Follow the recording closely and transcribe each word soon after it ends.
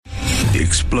The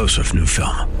explosive new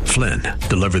film, Flynn,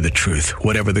 deliver the truth,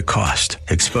 whatever the cost,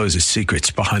 exposes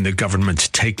secrets behind the government's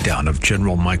takedown of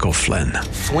General Michael Flynn.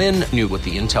 Flynn knew what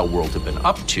the intel world had been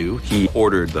up to. He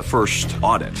ordered the first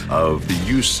audit of the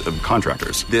use of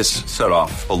contractors. This set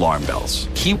off alarm bells.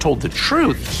 He told the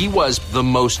truth. He was the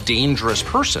most dangerous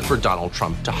person for Donald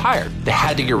Trump to hire. They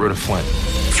had to get rid of Flynn.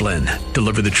 Flynn,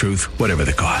 deliver the truth, whatever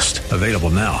the cost. Available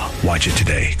now. Watch it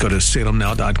today. Go to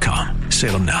salemnow.com.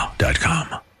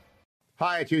 salemnow.com.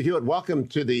 Hi, it's Hugh Hewitt. Welcome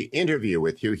to the interview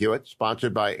with Hugh Hewitt,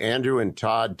 sponsored by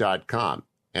andrewandtodd.com.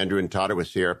 Andrew and Todd are with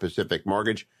Sierra Pacific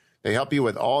Mortgage. They help you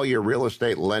with all your real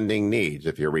estate lending needs.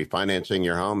 If you're refinancing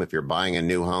your home, if you're buying a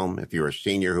new home, if you're a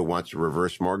senior who wants a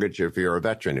reverse mortgage, if you're a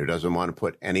veteran who doesn't want to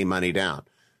put any money down.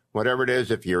 Whatever it is,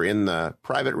 if you're in the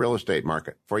private real estate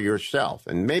market for yourself,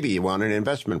 and maybe you want an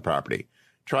investment property,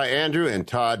 try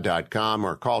andrewandtodd.com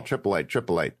or call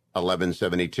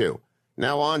 888-888-1172.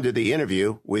 Now on to the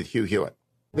interview with Hugh Hewitt.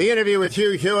 The interview with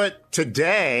Hugh Hewitt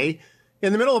today.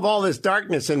 In the middle of all this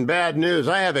darkness and bad news,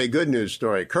 I have a good news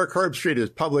story. Kirk Herbstreit has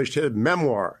published his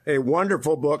memoir, a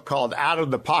wonderful book called Out of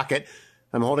the Pocket.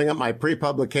 I'm holding up my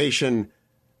pre-publication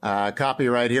copy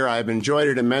right here. I've enjoyed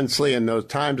it immensely in those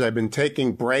times I've been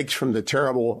taking breaks from the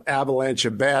terrible avalanche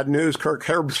of bad news. Kirk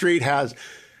Herbstreit has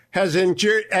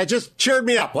just cheered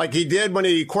me up like he did when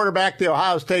he quarterbacked the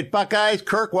Ohio State Buckeyes.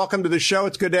 Kirk, welcome to the show.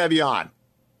 It's good to have you on.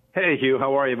 Hey, Hugh.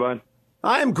 How are you, bud?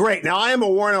 I am great. Now, I am a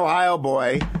Warren, Ohio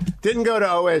boy. Didn't go to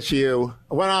OSU.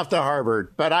 Went off to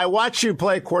Harvard. But I watched you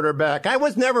play quarterback. I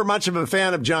was never much of a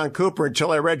fan of John Cooper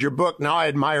until I read your book. Now I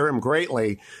admire him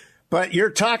greatly. But you're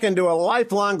talking to a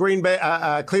lifelong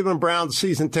Cleveland Browns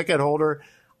season ticket holder.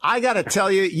 I got to tell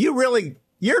you,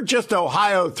 you're just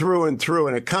Ohio through and through,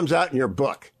 and it comes out in your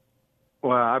book.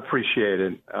 Well, I appreciate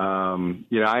it. I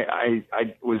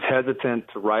was hesitant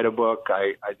to write a book.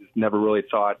 I just never really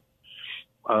thought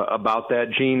about that.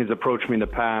 Gene has approached me in the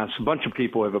past. A bunch of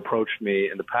people have approached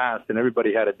me in the past, and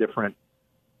everybody had a different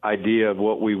idea of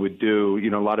what we would do.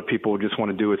 You know, a lot of people just want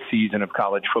to do a season of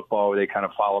college football where they kind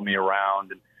of follow me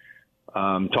around and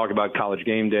talk about College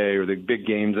Game Day or the big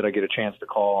games that I get a chance to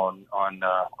call on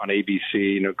ABC,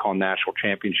 you know, call national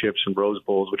championships and Rose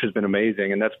Bowls, which has been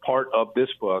amazing. And that's part of this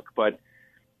book. But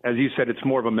as you said, it's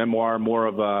more of a memoir, more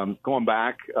of going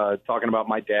back, talking about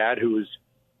my dad, who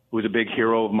was a big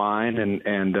hero of mine.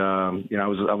 And you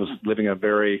know, I was living a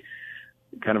very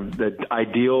kind of the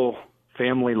ideal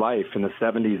family life in the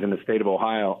 70s in the state of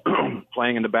Ohio,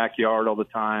 playing in the backyard all the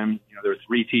time. You know, there were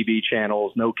 3 TV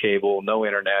channels, no cable, no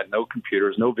internet, no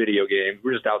computers, no video games.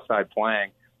 We were just outside playing,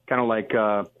 kind of like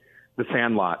The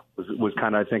Sandlot was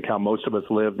kind of, I think, how most of us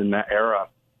lived in that era.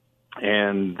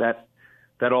 And that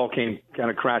all came kind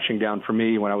of crashing down for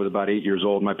me when I was about 8 years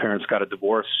old. My parents got a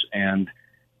divorce, and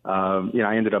you know,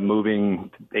 I ended up moving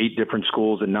to 8 different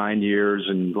schools in 9 years,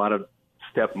 and a lot of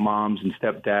stepmoms and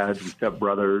stepdads and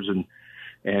stepbrothers,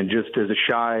 and just as a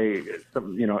shy,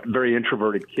 you know, very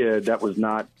introverted kid, that was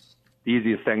not the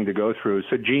easiest thing to go through.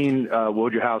 So Gene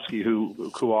Wojciechowski, who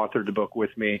co-authored the book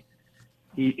with me,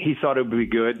 he thought it would be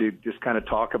good to just kind of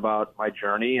talk about my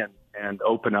journey and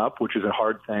open up, which is a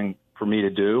hard thing for me to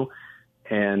do,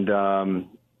 and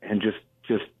just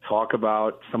talk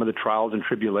about some of the trials and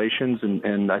tribulations.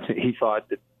 And I think he thought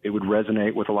that it would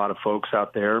resonate with a lot of folks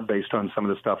out there based on some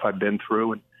of the stuff I've been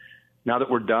through. And now that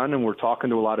we're done and we're talking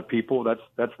to a lot of people, that's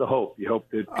the hope. You hope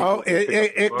that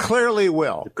it clearly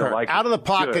will. Like Out of the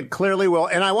Pocket good. Clearly will.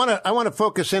 And I want to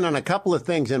focus in on a couple of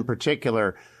things in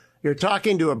particular. You're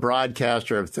talking to a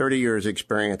broadcaster of 30 years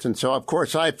experience. And so, of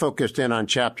course, I focused in on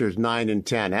chapters 9 and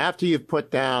 10. After you've put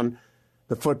down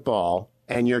the football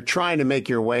and you're trying to make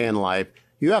your way in life,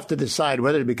 you have to decide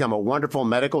whether to become a wonderful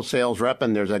medical sales rep,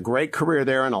 and there's a great career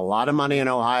there and a lot of money in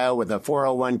Ohio with a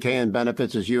 401k and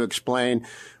benefits, as you explained,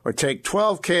 or take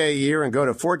 $12K a year and go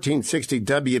to 1460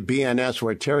 WBNS,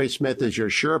 where Terry Smith is your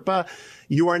Sherpa.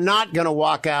 You are not going to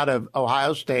walk out of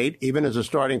Ohio State, even as a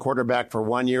starting quarterback for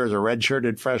 1 year as a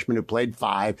redshirted freshman who played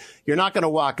 5. You're not going to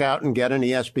walk out and get an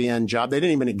ESPN job. They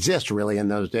didn't even exist really in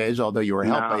those days, although you were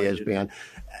helped by ESPN.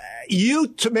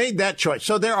 You made that choice.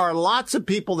 So there are lots of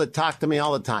people that talk to me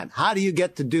all the time. How do you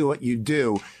get to do what you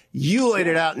do? You laid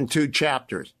it out in 2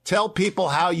 chapters. Tell people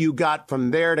how you got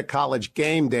from there to College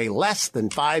Game Day less than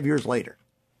 5 years later.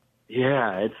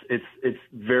 Yeah, it's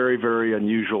very, very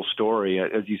unusual story.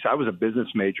 As you said, I was a business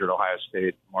major at Ohio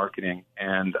State, marketing,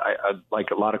 and I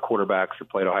like a lot of quarterbacks that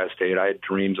played Ohio State, I had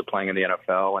dreams of playing in the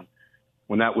NFL, and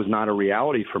when that was not a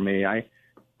reality for me, I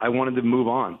wanted to move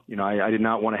on. You know, I did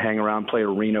not want to hang around, play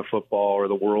arena football or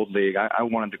the World League. I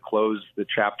wanted to close the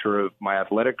chapter of my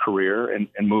athletic career and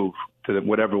move to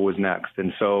whatever was next.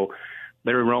 And so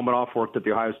Larry Romanoff worked at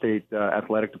the Ohio State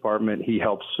athletic department. He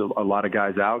helps a lot of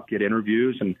guys out get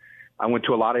interviews, and I went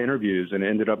to a lot of interviews and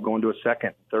ended up going to a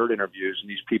second, third interviews, and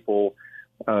these people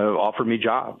offered me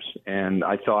jobs. And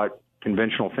I thought,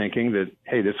 conventional thinking, that,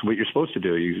 hey, this is what you're supposed to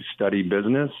do. You study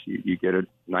business, you get a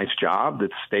nice job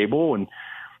that's stable, and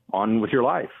on with your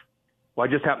life. Well,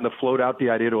 I just happened to float out the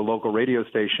idea to a local radio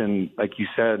station, like you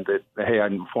said, that, hey,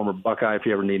 I'm a former Buckeye. If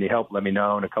you ever need any help, let me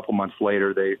know. And a couple months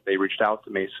later, they reached out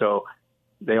to me. So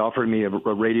they offered me a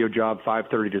radio job,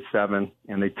 5:30 to 7,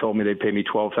 and they told me they'd pay me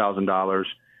 $12,000.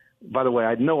 By the way, I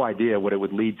had no idea what it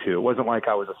would lead to. It wasn't like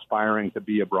I was aspiring to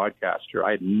be a broadcaster.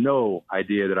 I had no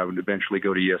idea that I would eventually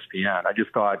go to ESPN. I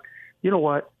just thought, you know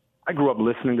what? I grew up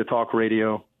listening to talk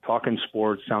radio. Talking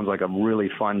sports sounds like a really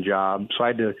fun job. So I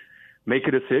had to make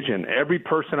a decision. Every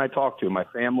person I talked to, my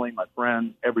family, my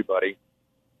friends, everybody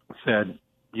said,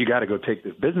 you got to go take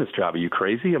this business job. Are you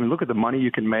crazy? I mean, look at the money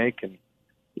you can make and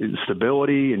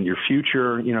stability and your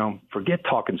future. You know, forget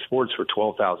talking sports for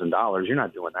 $12,000. You're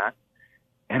not doing that.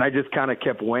 And I just kind of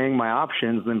kept weighing my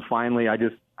options. Then finally, I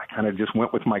kind of just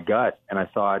went with my gut. And I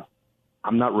thought,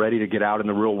 I'm not ready to get out in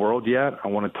the real world yet. I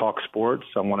want to talk sports.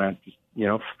 I want to,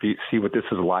 see what this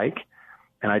is like.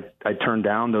 And I turned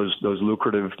down those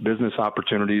lucrative business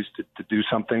opportunities to do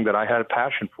something that I had a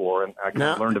passion for. And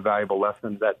I learned a valuable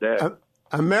lesson that day.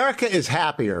 America is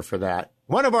happier for that.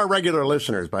 One of our regular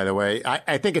listeners, by the way,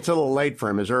 I think it's a little late for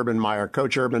him, is Urban Meyer.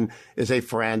 Coach Urban is a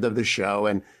friend of the show.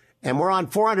 And we're on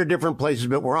 400 different places,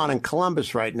 but we're on in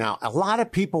Columbus right now. A lot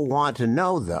of people want to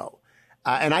know, though,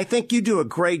 and I think you do a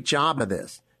great job of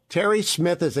this. Terry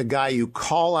Smith is a guy you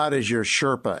call out as your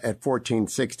Sherpa at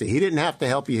 1460. He didn't have to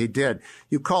help you. He did.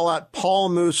 You call out Paul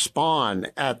Moose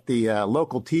Spahn at the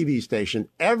local TV station.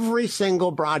 Every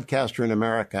single broadcaster in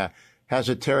America has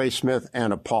a Terry Smith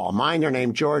and a Paul. Mine are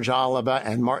named George Oliva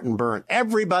and Martin Byrne.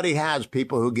 Everybody has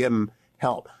people who give them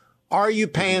help. Are you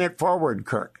paying it forward,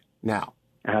 Kirk, now?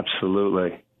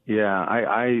 Absolutely. Yeah,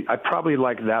 I probably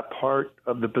like that part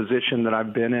of the position that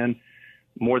I've been in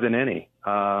more than any.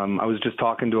 I was just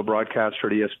talking to a broadcaster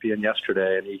at ESPN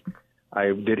yesterday, and I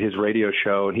did his radio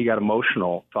show, and he got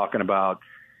emotional talking about,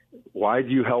 why do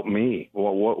you help me?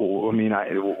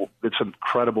 Well, it's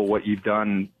incredible what you've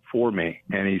done for me.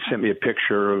 And he sent me a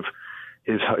picture of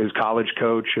his college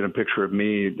coach and a picture of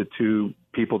me, the two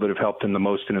people that have helped him the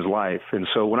most in his life. And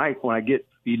so when I get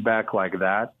feedback like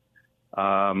that,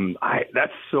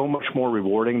 that's so much more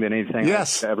rewarding than anything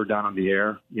I've ever done on the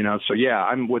air. So yeah,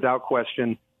 I'm without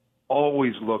question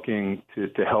always looking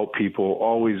to help people,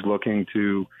 always looking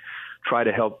to try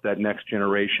to help that next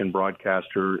generation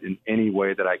broadcaster in any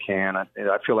way that I can. I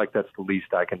feel like that's the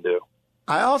least I can do.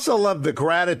 I also love the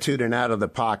gratitude and out of the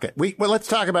pocket. Let's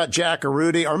talk about Jack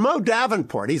Arudi or Mo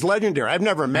Davenport. He's legendary. I've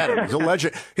never met him. He's a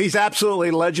legend. He's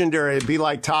absolutely legendary. It'd be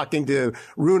like talking to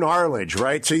Roone Arledge,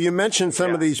 right? So you mentioned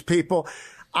some of these people.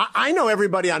 I know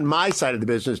everybody on my side of the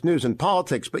business, news and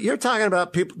politics, but you're talking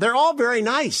about people. They're all very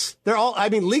nice.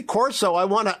 Lee Corso, I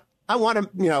want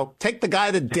to, take the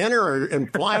guy to dinner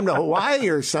and fly him to Hawaii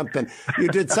or something. You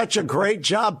did such a great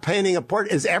job painting a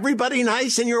portrait. Is everybody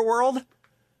nice in your world?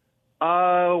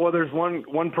 Well, there's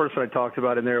one person I talked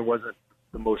about in there wasn't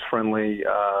the most friendly,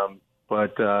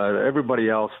 but everybody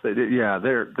else,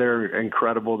 they're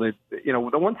incredible. The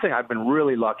one thing I've been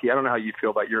really lucky. I don't know how you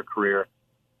feel about your career.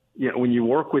 When you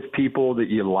work with people that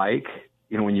you like,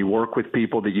 when you work with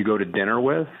people that you go to dinner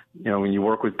with, when you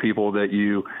work with people that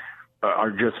you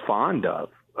are just fond of,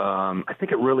 I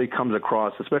think it really comes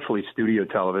across, especially studio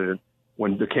television,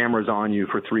 when the camera's on you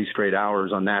for 3 straight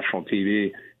hours on national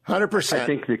TV. 100%. I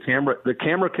think the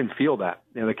camera can feel that.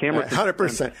 The camera can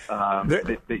 100%.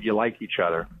 That you like each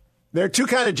other. There are two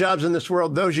kind of jobs in this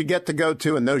world: those you get to go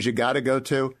to and those you got to go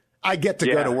to. I get to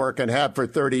go to work and have for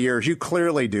 30 years. You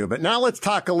clearly do. But now let's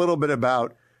talk a little bit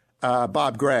about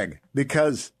Bob Gregg,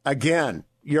 because again,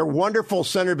 your wonderful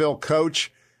Centerville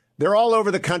coach. They're all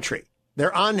over the country.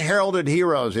 They're unheralded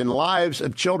heroes in lives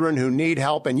of children who need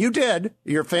help. And you did.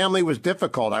 Your family was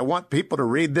difficult. I want people to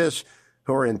read this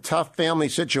who are in tough family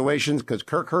situations, because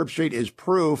Kirk Herbstreit is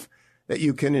proof that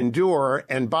you can endure.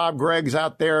 And Bob Gregg's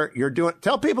out there.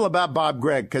 Tell people about Bob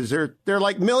Gregg, because there are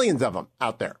like millions of them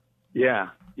out there. Yeah.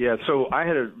 So I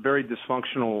had a very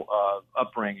dysfunctional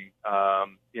upbringing.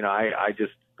 I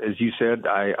just, as you said,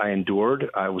 I endured.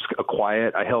 I was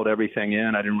quiet. I held everything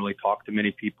in. I didn't really talk to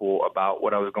many people about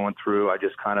what I was going through. I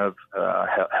just kind of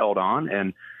held on.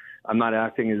 And I'm not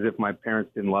acting as if my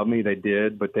parents didn't love me. They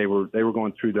did, but they were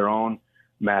going through their own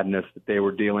madness that they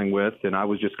were dealing with, and I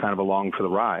was just kind of along for the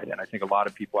ride. And I think a lot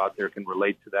of people out there can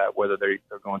relate to that, whether they're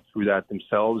going through that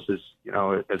themselves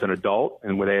as an adult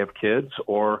and when they have kids,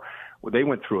 or they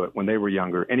went through it when they were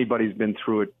younger. Anybody who's been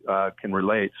through it can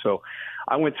relate. So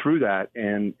I went through that,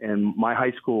 and my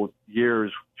high school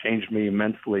years changed me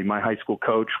immensely. My high school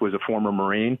coach was a former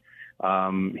Marine.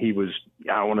 He was,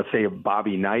 I don't want to say a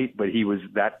Bobby Knight, but he was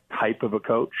that type of a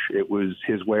coach. It was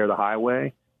his way or the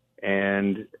highway.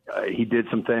 And he did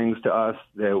some things to us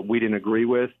that we didn't agree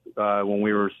with when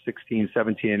we were 16,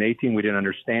 17, and 18. We didn't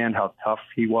understand how tough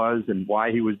he was and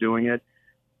why he was doing it.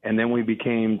 And then we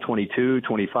became 22,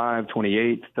 25,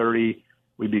 28, 30.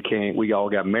 We all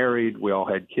got married. We all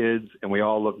had kids. And we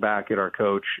all look back at our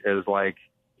coach as like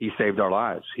he saved our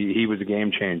lives. He was a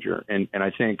game changer. And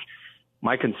I think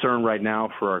my concern right now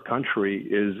for our country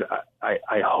is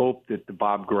I hope that the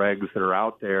Bob Greggs that are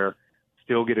out there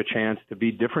still get a chance to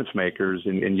be difference makers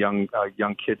in young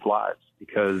kids' lives,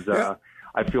 because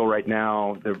I feel right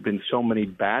now there have been so many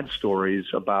bad stories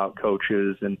about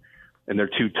coaches and they're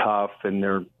too tough and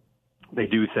they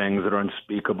do things that are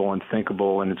unspeakable,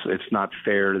 unthinkable, and it's not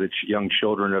fair to the young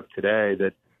children of today.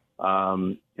 That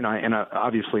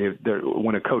obviously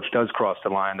when a coach does cross the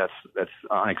line, that's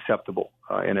unacceptable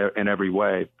in every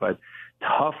way. But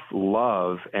tough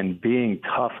love and being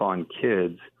tough on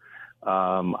kids.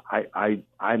 I'm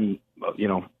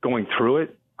going through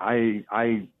it.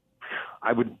 I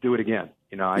would do it again.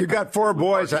 You got four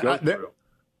boys.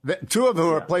 Two of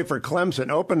whom play for Clemson.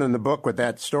 Open in the book with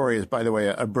that story is, by the way,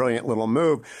 a brilliant little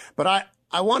move. But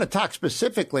I want to talk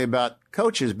specifically about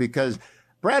coaches, because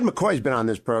Brad McCoy's been on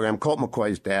this program, Colt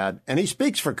McCoy's dad, and he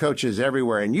speaks for coaches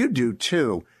everywhere, and you do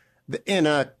too. In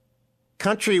a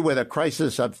country with a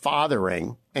crisis of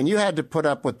fathering, and you had to put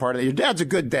up with part of it. Your dad's a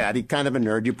good dad. He's kind of a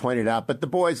nerd, you pointed out, but the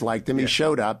boys liked him. Yeah. He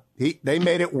showed up. They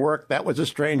made it work. That was a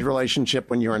strange relationship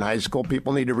when you were in high school.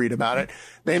 People need to read about it.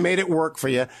 They made it work for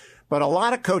you. But a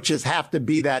lot of coaches have to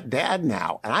be that dad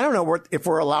now. And I don't know if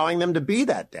we're allowing them to be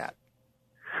that dad.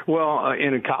 Well,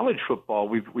 in college football,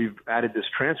 we've added this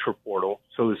transfer portal.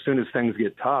 So as soon as things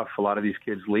get tough, a lot of these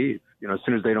kids leave. As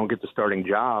soon as they don't get the starting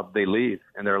job, they leave,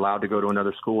 and they're allowed to go to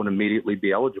another school and immediately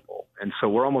be eligible. And so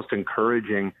we're almost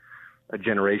encouraging a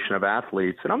generation of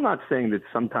athletes. And I'm not saying that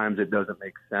sometimes it doesn't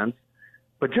make sense,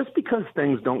 but just because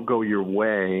things don't go your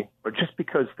way, or just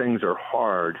because things are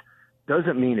hard,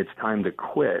 doesn't mean it's time to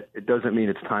quit. It doesn't mean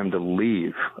it's time to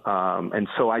leave. And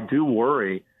so I do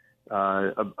worry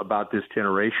about this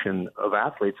generation of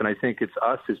athletes. And I think it's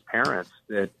us as parents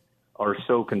that are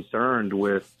so concerned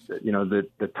with,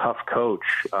 the tough coach.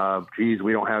 We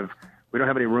don't have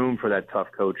any room for that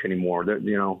tough coach anymore.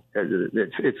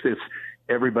 It's this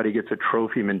everybody gets a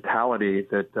trophy mentality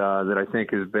that I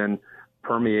think has been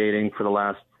permeating for the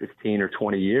last 15 or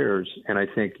 20 years. And I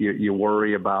think you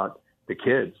worry about the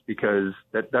kids, because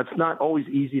that's not always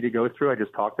easy to go through. I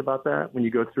just talked about that when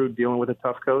you go through dealing with a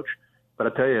tough coach. But I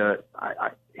tell you,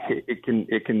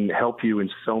 it can help you in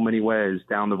so many ways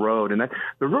down the road. And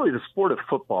really the sport of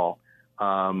football,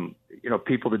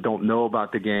 people that don't know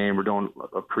about the game or don't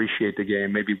appreciate the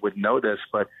game maybe wouldn't know this,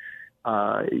 but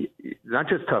not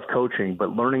just tough coaching, but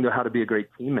learning how to be a great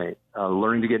teammate,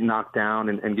 learning to get knocked down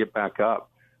and get back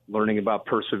up, learning about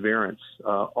perseverance,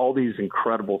 all these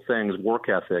incredible things, work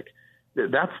ethic.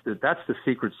 That's the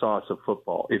secret sauce of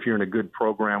football. If you're in a good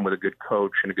program with a good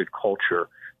coach and a good culture,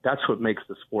 that's what makes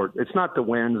the sport. It's not the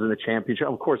wins and the championship.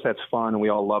 Of course, that's fun, and we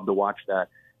all love to watch that.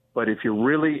 But if you're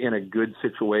really in a good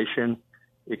situation,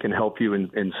 it can help you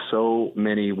in so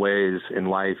many ways in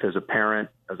life, as a parent,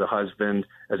 as a husband,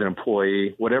 as an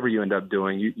employee, whatever you end up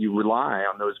doing. You rely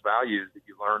on those values that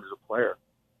you learned as a player.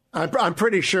 I'm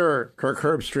pretty sure, Kirk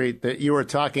Herbstreit, that you were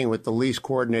talking with the least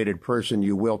coordinated person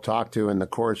you will talk to in the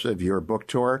course of your book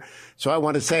tour. So I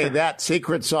want to say that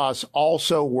secret sauce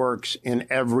also works in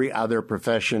every other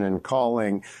profession and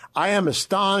calling. I am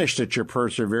astonished at your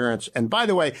perseverance. And by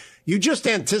the way, you just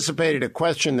anticipated a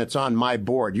question that's on my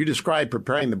board. You described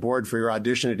preparing the board for your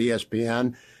audition at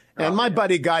ESPN. And my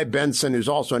buddy Guy Benson, who's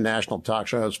also a national talk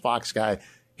show host, Fox guy,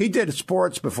 he did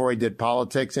sports before he did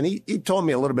politics, and he told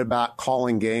me a little bit about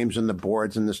calling games and the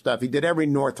boards and the stuff. He did every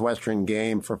Northwestern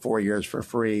game for 4 years for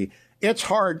free. It's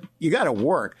hard. You got to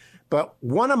work. But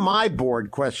one of my board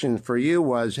questions for you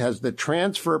was, has the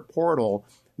transfer portal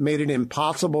made it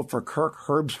impossible for Kirk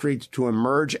Herbstreit to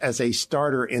emerge as a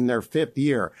starter in their fifth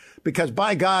year? Because,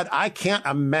 by God, I can't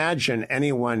imagine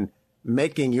anyone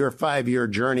making your 5-year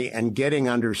journey and getting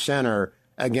under center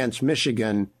against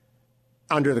Michigan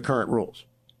under the current rules.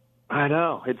 I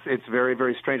know. It's very,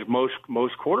 very strange. Most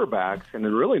quarterbacks, and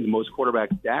really most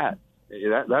quarterbacks' dads,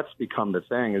 that's become the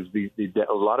thing, is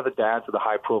a lot of the dads of the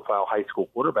high-profile high school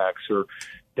quarterbacks are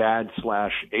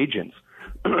dads/agents.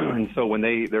 And so when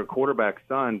their quarterback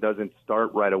son doesn't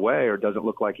start right away or doesn't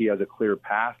look like he has a clear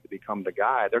path to become the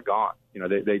guy, they're gone.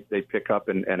 They pick up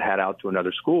and head out to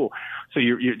another school. So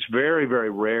it's very, very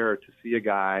rare to see a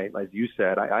guy, like you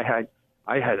said. I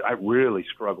really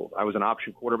struggled. I was an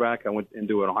option quarterback. I went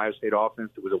into an Ohio State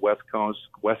offense. It was a West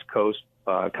Coast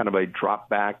kind of a drop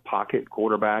back pocket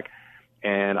quarterback.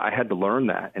 And I had to learn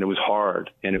that, and it was hard.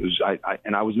 And it was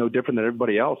I was no different than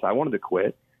everybody else. I wanted to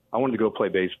quit. I wanted to go play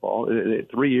baseball.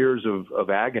 3 years of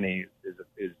agony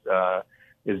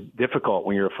is difficult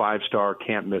when you're a 5-star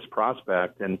can't miss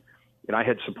prospect. And I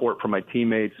had support from my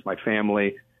teammates, my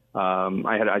family. I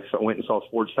went and saw a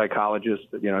sports psychologist,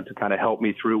 to kind of help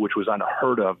me through, which was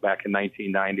unheard of back in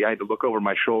 1990. I had to look over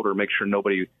my shoulder, make sure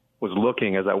nobody was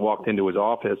looking as I walked into his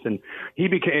office, and he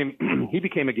became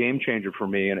a game changer for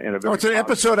me. And it's an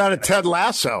episode out of Ted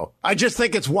Lasso. I just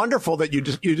think it's wonderful that you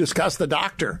discuss the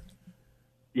doctor.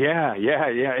 Yeah.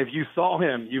 If you saw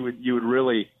him, you would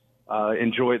really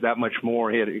enjoy it that much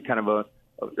more. He had kind of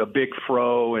a big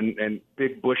fro and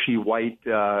big bushy white.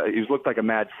 He looked like a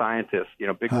mad scientist.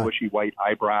 Big bushy white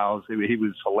eyebrows. He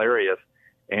was hilarious,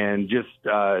 and just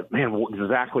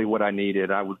exactly what I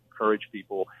needed. I would encourage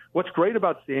people. What's great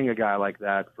about seeing a guy like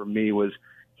that for me was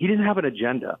he didn't have an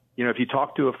agenda. If you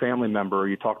talk to a family member or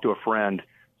you talk to a friend,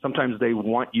 sometimes they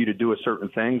want you to do a certain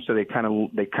thing, so they kind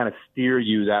of steer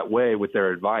you that way with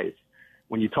their advice.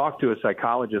 When you talk to a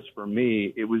psychologist, for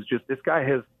me, it was just, this guy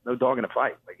has no dog in a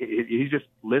fight. Like, he's just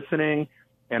listening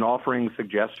and offering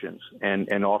suggestions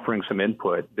and offering some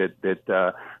input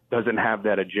that doesn't have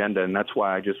that agenda. And that's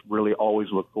why I just really always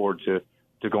look forward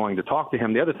to going to talk to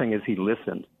him. The other thing is he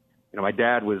listened. My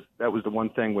dad that was the one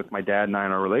thing with my dad and I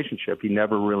in our relationship. He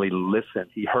never really listened.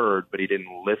 He heard, but he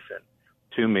didn't listen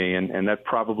to me. And that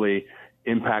probably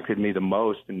impacted me the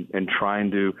most in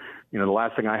trying to, the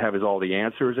last thing I have is all the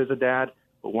answers as a dad.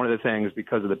 But one of the things,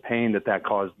 because of the pain that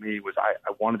caused me, was I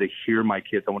wanted to hear my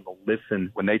kids. I wanted to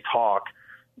listen when they talk.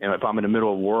 If I'm in the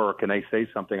middle of work and they say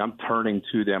something, I'm turning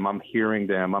to them. I'm hearing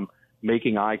them. I'm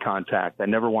making eye contact. I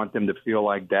never want them to feel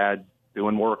like dad's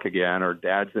doing work again or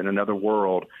dad's in another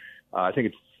world. I think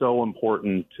it's so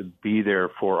important to be there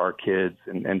for our kids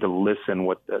and to listen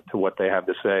to what they have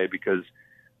to say, because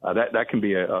that can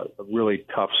be a really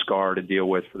tough scar to deal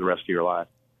with for the rest of your life.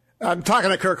 I'm talking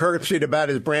to Kirk Herbstreit about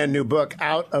his brand new book,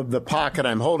 Out of the Pocket.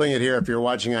 I'm holding it here if you're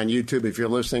watching on YouTube, if you're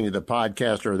listening to the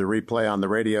podcast or the replay on the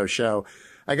radio show.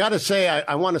 I got to say,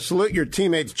 I want to salute your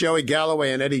teammates, Joey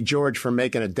Galloway and Eddie George, for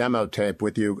making a demo tape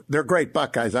with you. They're great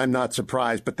Buckeyes. I'm not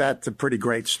surprised, but that's a pretty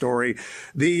great story.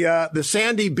 The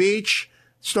Sandy Beach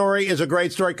story is a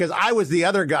great story, because I was the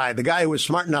other guy, the guy who was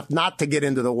smart enough not to get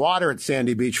into the water at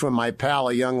Sandy Beach when my pal,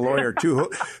 a young lawyer, two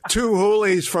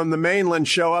hoolies from the mainland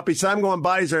show up. He said, I'm going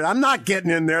by. He said, I'm not getting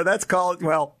in there. That's called,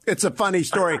 well, it's a funny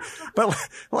story. But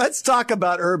let's talk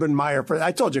about Urban Meyer.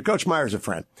 I told you, Coach Meyer's a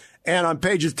friend. And on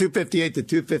pages 258 to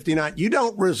 259,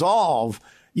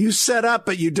 you set up,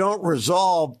 but you don't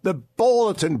resolve the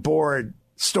bulletin board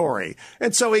story.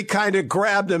 And so he kind of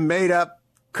grabbed and made up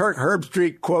Kirk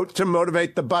Herbstreit quote to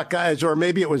motivate the Buckeyes, or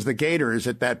maybe it was the Gators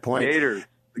at that point.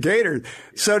 Gators. Yeah.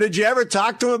 So did you ever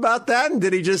talk to him about that? And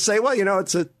did he just say, well,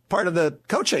 it's a part of the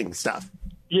coaching stuff?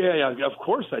 Yeah, of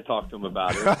course I talked to him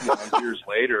about it years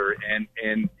later.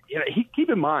 And keep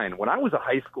in mind, when I was a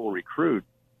high school recruit,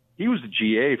 he was the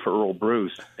GA for Earl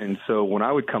Bruce. And so when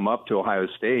I would come up to Ohio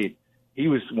State, he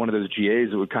was one of those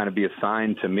GAs that would kind of be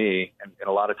assigned to me. And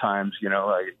a lot of times, he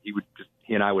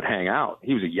and I would hang out.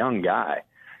 He was a young guy.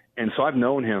 And so I've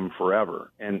known him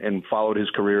forever and followed his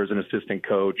career as an assistant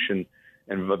coach and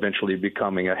eventually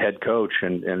becoming a head coach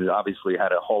and obviously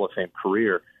had a Hall of Fame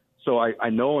career. So I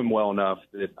know him well enough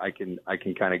that I can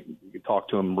kind of talk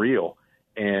to him real.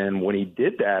 And when he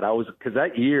did that, because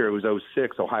that year, it was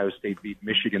 2006, Ohio State beat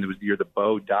Michigan. It was the year that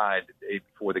Bo died the day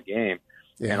before the game.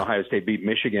 Yeah. And Ohio State beat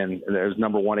Michigan. And it was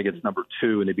number 1 against number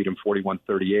 2, and they beat him 41-38.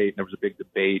 And there was a big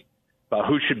debate about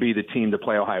who should be the team to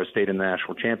play Ohio State in the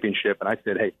national championship. And I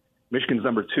said, hey, Michigan's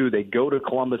number 2. They go to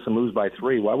Columbus and lose by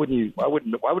 3. Why would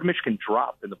Michigan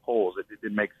drop in the polls? It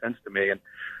didn't make sense to me.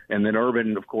 And then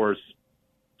Urban, of course,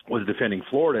 was defending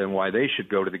Florida and why they should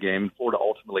go to the game. Florida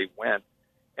ultimately went.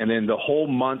 And then the whole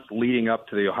month leading up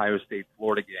to the Ohio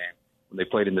State-Florida game, when they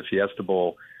played in the Fiesta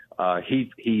Bowl,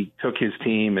 he took his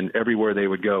team, and everywhere they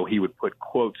would go, he would put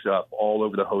quotes up all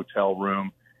over the hotel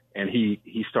room. And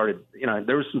he started,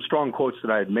 there was some strong quotes that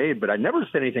I had made, but I never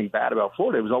said anything bad about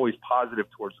Florida. It was always positive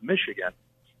towards Michigan.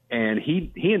 And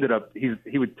he ended up,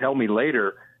 he would tell me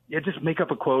later, yeah, just make up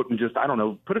a quote and just, I don't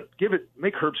know,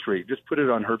 make Herbstreit, just put it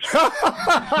on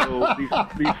Herbstreit. So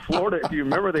these Florida, if you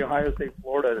remember the Ohio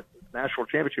State-Florida national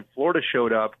championship, Florida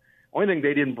showed up Only thing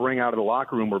they didn't bring out of the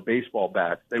locker room were baseball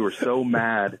bats. They were so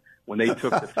mad when they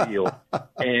took the field.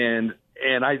 And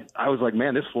I was like,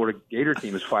 man, this Florida Gator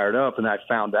team is fired up. And I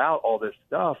found out all this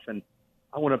stuff. And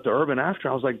I went up to Urban after.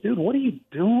 I was like, dude, what are you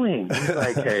doing? He's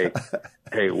like,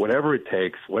 hey, whatever it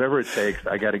takes,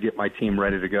 I got to get my team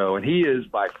ready to go. And he is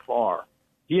by far,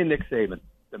 he and Nick Saban,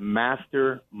 the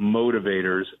master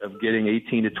motivators of getting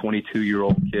 18 to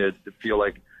 22-year-old kids to feel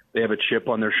like they have a chip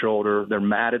on their shoulder. They're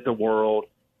mad at the world.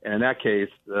 And in that case,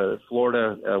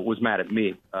 Florida was mad at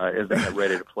me as they got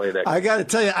ready to play that game. I got to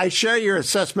tell you, I share your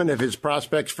assessment of his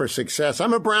prospects for success.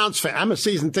 I'm a Browns fan. I'm a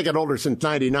season ticket holder since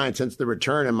 '99, since the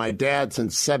return, and my dad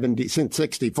since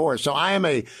 '64. So I am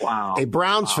a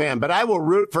Browns fan, but I will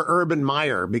root for Urban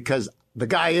Meyer because the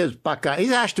guy is Buckeye.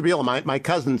 He's Ashtabula. My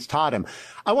cousins taught him.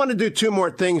 I want to do two more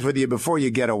things with you before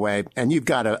you get away, and you've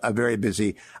got a very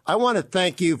busy. I want to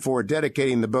thank you for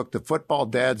dedicating the book to football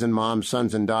dads and moms,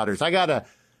 sons and daughters. I got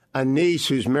a niece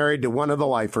who's married to one of the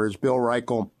lifers, Bill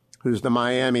Reichel, who's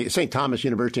the St. Thomas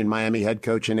University in Miami head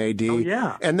coach and AD. Oh,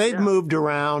 yeah. And they've moved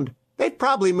around. They've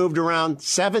probably moved around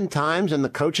 7 times in the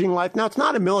coaching life. Now, it's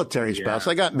not a military spouse.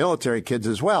 I got military kids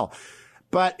as well.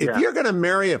 But if you're going to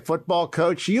marry a football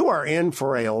coach, you are in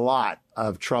for a lot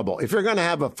of trouble. If you're going to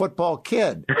have a football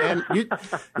kid, and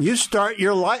you start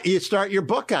your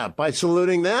book out by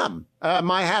saluting them.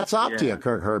 My hat's off to you,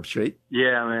 Kirk Herbstreit.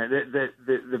 Yeah, man.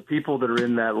 The people that are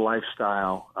in that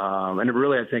lifestyle, and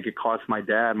I think it cost my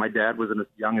dad. My dad was a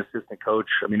young assistant coach.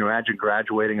 I mean, imagine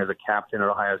graduating as a captain at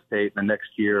Ohio State, and the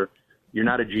next year you're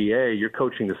not a GA, you're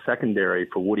coaching the secondary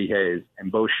for Woody Hayes,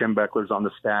 and Bo Schembechler's on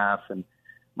the staff, and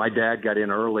my dad got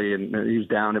in early, and he was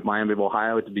down at Miami of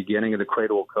Ohio at the beginning of the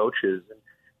cradle of coaches.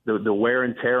 And the wear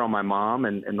and tear on my mom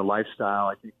and the lifestyle,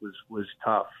 I think, was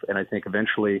tough. And I think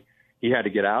eventually he had to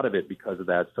get out of it because of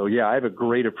that. So, yeah, I have a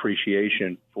great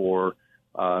appreciation for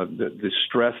the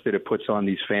stress that it puts on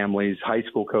these families, high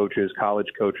school coaches, college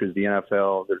coaches, the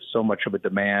NFL. There's so much of a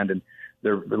demand. And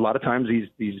a lot of times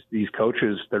these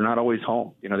coaches, they're not always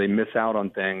home. You know, they miss out on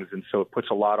things. And so it puts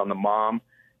a lot on the mom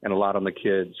and a lot on the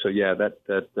kids. So, yeah,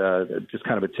 that just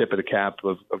kind of a tip of the cap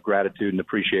of gratitude and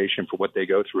appreciation for what they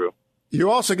go through.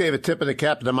 You also gave a tip of the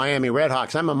cap to the Miami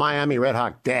Redhawks. I'm a Miami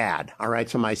Redhawk dad. All right.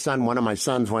 So one of my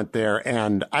sons went there,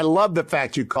 and I love the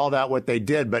fact you called out what they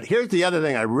did. But here's the other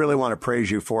thing I really want to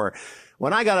praise you for.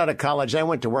 When I got out of college, I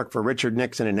went to work for Richard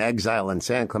Nixon in exile in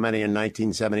San Clemente in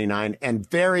 1979, and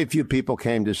very few people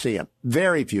came to see him.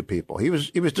 Very few people. He was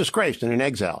disgraced and in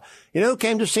exile. You know who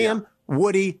came to see him?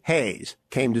 Woody Hayes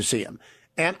came to see him.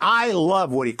 And I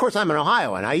love Woody. Of course, I'm in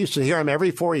Ohio, and I used to hear him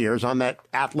every 4 years on that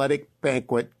athletic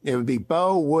banquet. It would be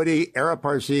Bo, Woody, Ara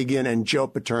Parsegian, and Joe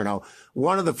Paterno.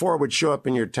 One of the 4 would show up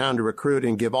in your town to recruit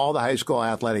and give all the high school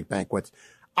athletic banquets.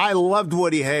 I loved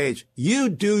Woody Hayes. You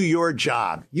do your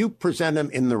job. You present him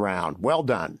in the round. Well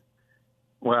done.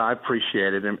 Well, I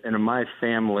appreciate it. And in my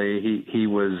family, he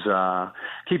was,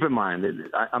 keep in mind,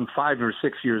 I'm 5 or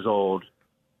 6 years old.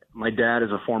 My dad,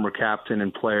 as a former captain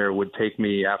and player, would take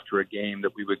me after a game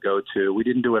that we would go to. We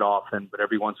didn't do it often, but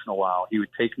every once in a while, he would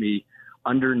take me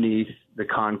underneath the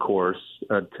concourse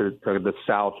to the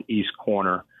southeast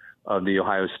corner of the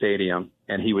Ohio Stadium,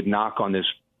 and he would knock on this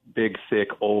big, thick,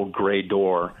 old gray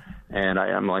door. And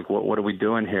I'm like, what are we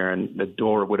doing here? And the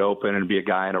door would open, and it'd be a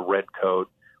guy in a red coat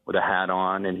with a hat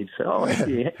on, and he'd say, "Oh,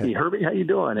 hey, Herbie, how you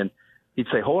doing?" And he'd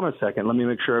say, "Hold on a second, let me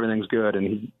make sure everything's good."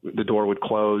 And the door would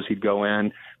close. He'd go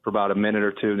in for about a minute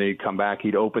or two, and then he'd come back.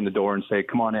 He'd open the door and say,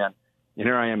 "Come on in." And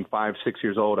here I am, 5, 6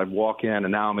 years old. I'd walk in,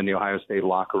 and now I'm in the Ohio State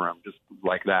locker room, just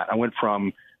like that. I went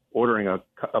from ordering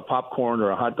a popcorn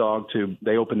or a hot dog to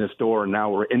they open this door, and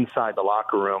now we're inside the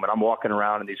locker room. And I'm walking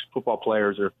around, and these football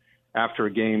players are, after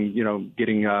a game,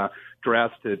 getting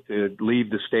dressed to leave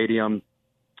the stadium.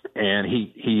 And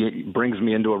he brings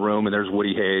me into a room, and there's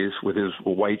Woody Hayes with his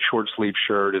white short sleeve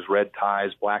shirt, his red tie,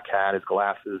 his black hat, his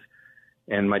glasses.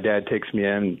 And my dad takes me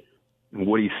in, and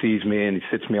Woody sees me, and he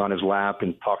sits me on his lap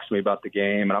and talks to me about the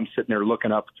game. And I'm sitting there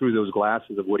looking up through those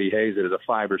glasses of Woody Hayes as a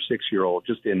 5 or 6 year old,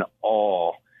 just in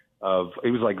awe of.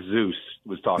 It was like Zeus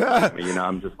was talking to me.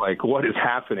 I'm just like, what is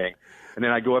happening? And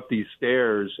then I go up these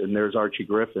stairs, and there's Archie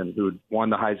Griffin, who had won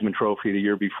the Heisman Trophy the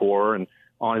year before, and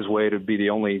on his way to be the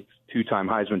only 2-time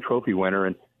Heisman Trophy winner.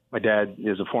 And my dad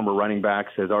is a former running back,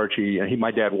 says Archie, and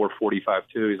my dad wore 45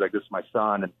 too. He's like, "This is my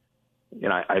son."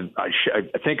 And I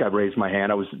think I raised my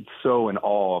hand. I was so in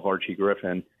awe of Archie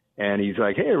Griffin. And he's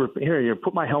like, "Hey, here,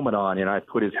 put my helmet on." And I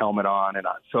put his helmet on. And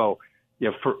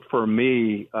for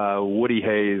me, Woody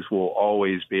Hayes will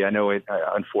always be. I know it.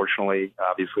 Unfortunately,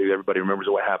 obviously, everybody remembers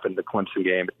what happened in the Clemson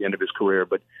game at the end of his career.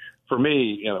 But for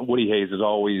me, Woody Hayes is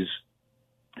always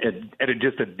at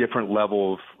just a different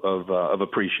level of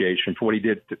appreciation for what he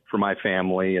did for my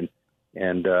family and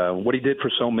what he did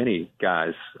for so many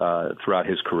guys throughout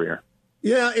his career.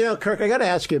 Yeah, Kirk, I got to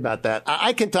ask you about that.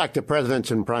 I can talk to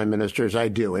presidents and prime ministers. I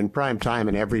do in prime time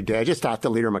and every day. I just talked to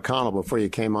Leader McConnell before you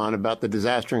came on about the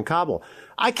disaster in Kabul.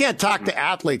 I can't talk to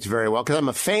athletes very well because I'm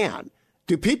a fan.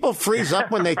 Do people freeze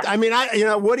up when they? I mean,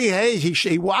 Woody Hayes.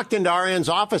 He walked into Arian's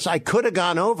office. I could have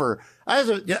gone over.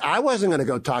 I wasn't going to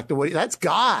go talk to Woody. That's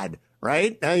God,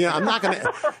 right? I'm not going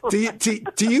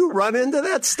to. Do you run into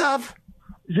that stuff?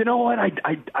 You know what?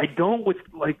 I don't with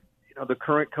the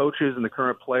current coaches and the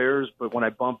current players, but when I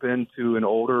bump into an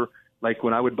older, like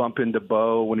when I would bump into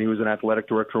Bo when he was an athletic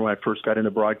director when I first got into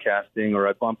broadcasting, or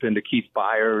I bump into Keith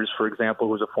Byers, for example,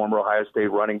 who was a former Ohio State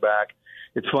running back.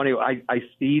 It's funny. I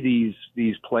see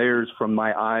these players from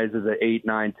my eyes as an 8,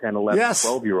 9, 10, 11, yes.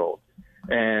 12-year-old.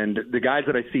 And the guys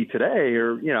that I see today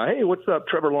are, hey, what's up,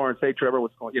 Trevor Lawrence? Hey, Trevor,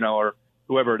 what's going, or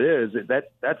whoever it is,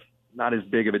 that's not as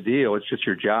big of a deal. It's just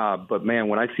your job. But man,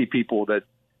 when I see people that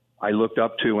I looked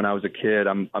up to when I was a kid,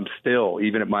 I'm still,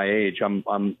 even at my age, I'm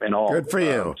in awe. Good for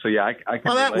you. So yeah, I can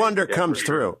well, that relate. wonder comes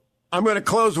through. I'm going to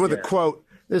close with a quote.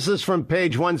 This is from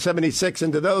page 176.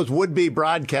 And to those would-be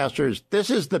broadcasters, this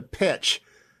is the pitch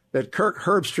that Kirk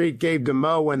Herbstreit gave to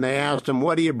Mo when they asked him,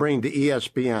 what do you bring to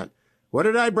ESPN? What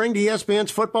did I bring to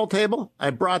ESPN's football table?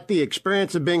 I brought the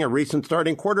experience of being a recent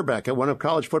starting quarterback at one of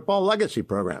college football legacy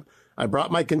program. I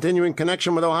brought my continuing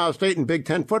connection with Ohio State and Big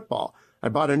Ten football. I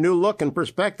brought a new look and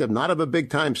perspective, not of a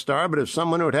big-time star, but of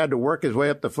someone who had to work his way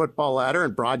up the football ladder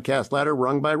and broadcast ladder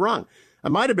rung by rung. I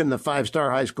might have been the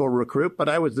 5-star high school recruit, but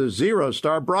I was the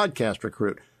 0-star broadcast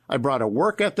recruit. I brought a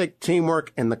work ethic,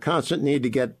 teamwork, and the constant need to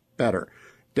get better.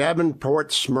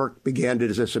 Davenport's smirk began to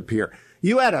disappear.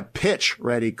 You had a pitch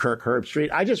ready, Kirk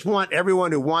Herbstreit. I just want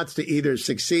everyone who wants to either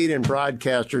succeed in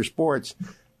broadcast or sports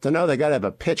to know they got to have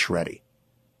a pitch ready.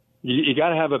 You got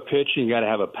to have a pitch and you got to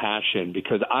have a passion,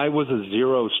 because I was a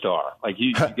 0-star. Like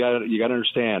you got to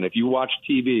understand, if you watch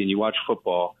TV and you watch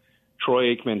football,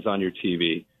 Troy Aikman's on your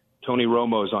TV, Tony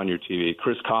Romo's on your TV,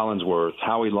 Chris Collinsworth,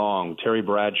 Howie Long, Terry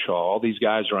Bradshaw, all these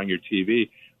guys are on your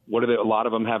TV. What do a lot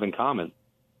of them have in common?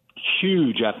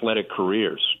 Huge athletic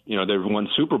careers. They've won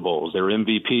Super Bowls. They're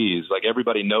MVPs. Like,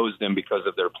 everybody knows them because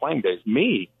of their playing days.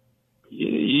 Me,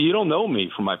 you don't know me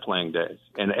from my playing days.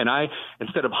 And I,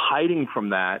 instead of hiding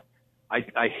from that,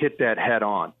 I hit that head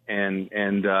on and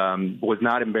was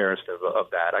not embarrassed of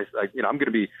that. I'm going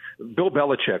to be Bill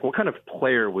Belichick. What kind of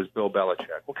player was Bill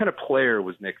Belichick? What kind of player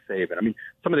was Nick Saban? I mean,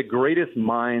 some of the greatest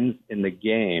minds in the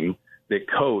game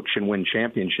that coach and win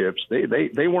championships,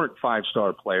 they weren't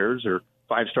 5-star players or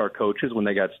 5-star coaches when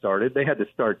they got started. They had to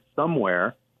start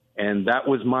somewhere, and that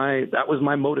was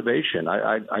my motivation.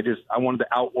 I wanted to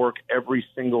outwork every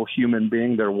single human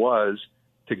being there was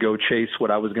to go chase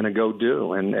what I was going to go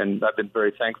do. And I've been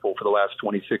very thankful for the last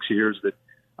 26 years that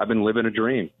I've been living a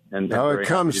dream. And it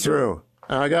comes through.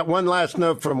 I got one last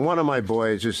note from one of my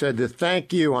boys who said to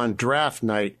thank you on draft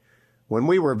night when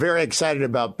we were very excited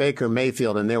about Baker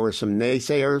Mayfield and there were some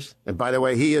naysayers. And by the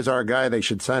way, he is our guy. They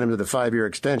should sign him to the 5-year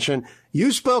extension.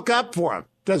 You spoke up for him.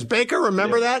 Does Baker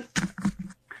remember that?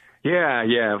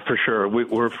 Yeah, for sure.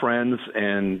 We're friends,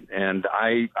 and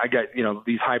I got,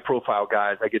 these high-profile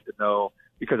guys I get to know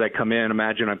because I come in.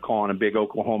 Imagine I'm calling a big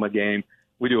Oklahoma game.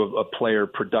 We do a player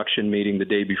production meeting the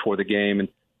day before the game, and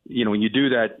when you do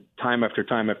that time after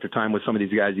time after time with some of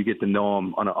these guys, you get to know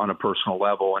them on a personal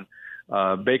level.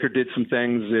 And Baker did some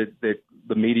things that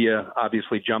the media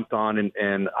obviously jumped on,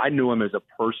 and I knew him as a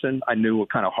person. I knew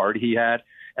what kind of heart he had,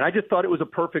 and I just thought it was a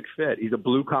perfect fit. He's a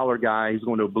blue-collar guy. He's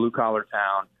going to a blue-collar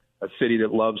town, a city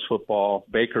that loves football.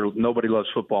 Nobody loves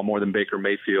football more than Baker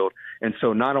Mayfield. And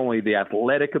so not only the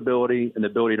athletic ability and the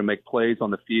ability to make plays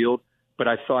on the field, but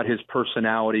I thought his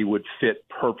personality would fit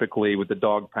perfectly with the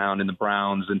dog pound and the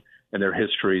Browns and their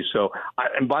history. So,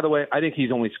 and by the way, I think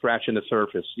he's only scratching the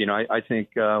surface. I think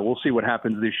we'll see what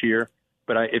happens this year.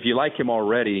 But if you like him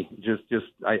already,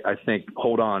 I think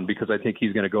hold on, because I think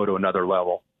he's going to go to another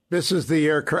level. This is the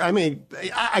year. I mean,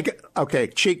 okay,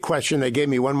 cheat question. They gave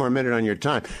me one more minute on your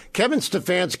time. Kevin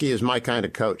Stefanski is my kind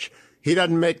of coach. He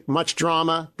doesn't make much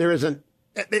drama.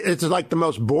 It's like the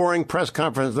most boring press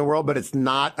conference in the world, but it's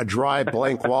not a dry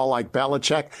blank wall like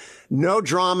Belichick. No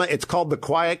drama. It's called the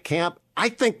quiet camp. I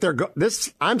think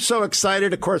I'm so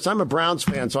excited. Of course, I'm a Browns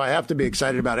fan, so I have to be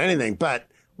excited about anything. But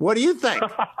what do you think?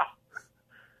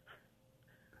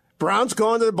 Browns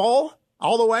going to the bowl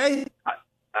all the way?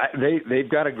 They've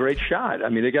got a great shot. I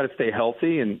mean, they got to stay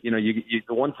healthy, and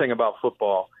the one thing about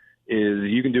football is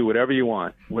you can do whatever you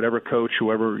want, whatever coach,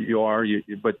 whoever you are,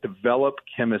 but develop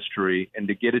chemistry and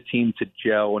to get a team to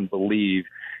gel and believe.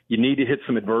 you need to hit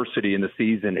some adversity in the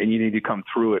season, and you need to come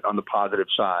through it on the positive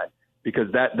side, because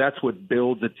that's what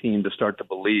builds a team to start to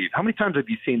believe. How many times have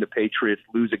you seen the Patriots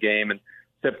lose a game in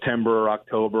September or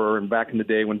October, and back in the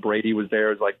day when Brady was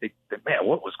there, it's like, man,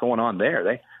 what was going on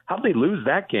there? How'd they lose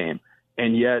that game?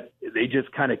 And yet they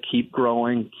just kind of keep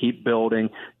growing, keep building,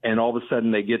 and all of a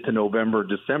sudden they get to November,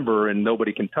 December, and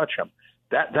nobody can touch them.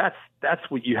 That's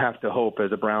what you have to hope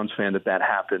as a Browns fan, that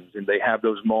happens. And they have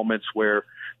those moments where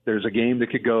there's a game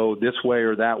that could go this way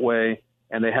or that way,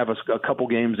 and they have a couple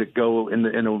games that go in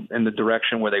the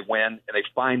direction where they win, and they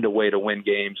find a way to win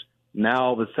games. Now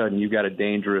all of a sudden you've got a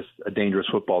dangerous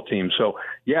football team. So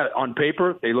yeah, on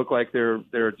paper they look like they're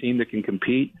a team that can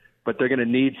compete, but they're going to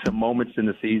need some moments in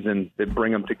the season that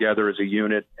bring them together as a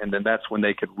unit, and then that's when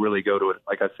they could really go to it,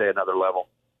 like I say, another level.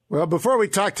 Well, before we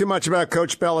talk too much about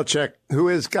Coach Belichick, who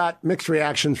has got mixed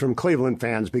reactions from Cleveland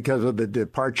fans because of the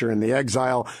departure and the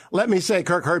exile, let me say,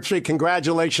 Kirk Herbstreit,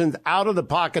 congratulations. Out of the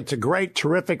Pocket's a great,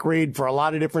 terrific read for a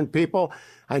lot of different people.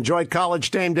 I enjoyed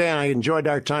College Game Day, and I enjoyed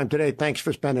our time today. Thanks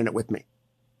for spending it with me.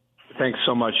 Thanks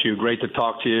so much, Hugh. Great to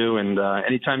talk to you. And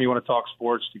anytime you want to talk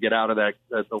sports, to get out of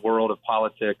the world of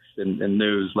politics and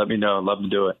news, let me know. I'd love to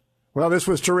do it. Well, this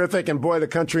was terrific, and boy, the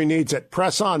country needs it.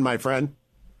 Press on, my friend.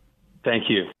 Thank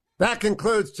you. That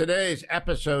concludes today's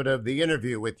episode of The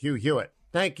Interview with Hugh Hewitt.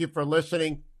 Thank you for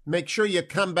listening. Make sure you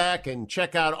come back and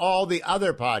check out all the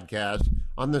other podcasts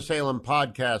on the Salem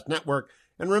Podcast Network.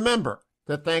 And remember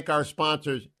to thank our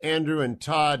sponsors,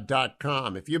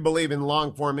 andrewandtodd.com. If you believe in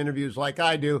long-form interviews like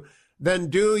I do,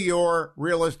 then do your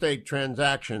real estate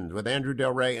transactions with Andrew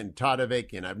Del Rey and Todd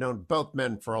Avakian. I've known both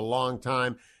men for a long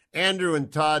time.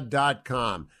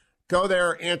 andrewandtodd.com. Go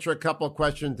there, answer a couple of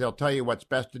questions. They'll tell you what's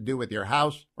best to do with your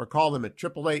house, or call them at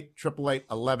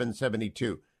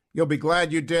 888-888-1172. You'll be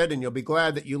glad you did, and you'll be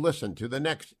glad that you listened to the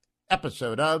next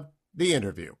episode of The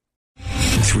Interview.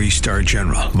 3-star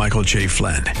General Michael J.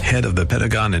 Flynn, head of the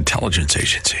Pentagon Intelligence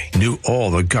Agency, knew all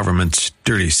the government's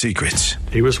dirty secrets.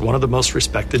 He was one of the most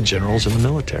respected generals in the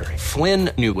military.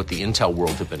 Flynn knew what the intel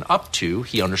world had been up to.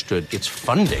 He understood its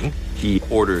funding. He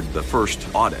ordered the first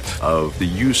audit of the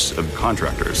use of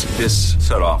contractors. This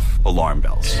set off alarm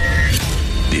bells.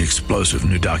 The explosive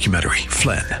new documentary,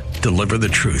 Flynn, Deliver the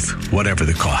Truth, Whatever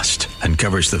the Cost,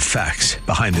 uncovers the facts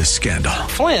behind this scandal.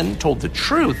 Flynn told the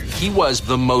truth. He was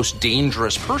the most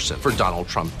dangerous person for Donald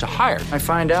Trump to hire. I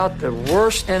find out the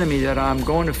worst enemy that I'm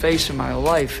going to face in my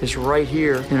life is right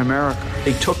here in America.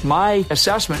 They took my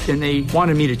assessment and they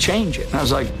wanted me to change it. And I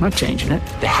was like, I'm not changing it.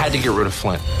 They had to get rid of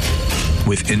Flynn.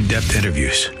 With in-depth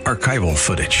interviews, archival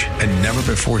footage, and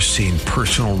never-before-seen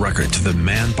personal records of the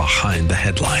man behind the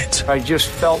headlines. I just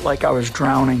felt like I was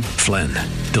drowning. Flynn,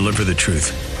 Deliver the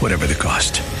Truth, Whatever the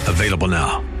Cost. Available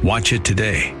now. Watch it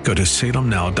today. Go to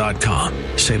salemnow.com.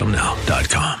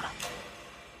 salemnow.com.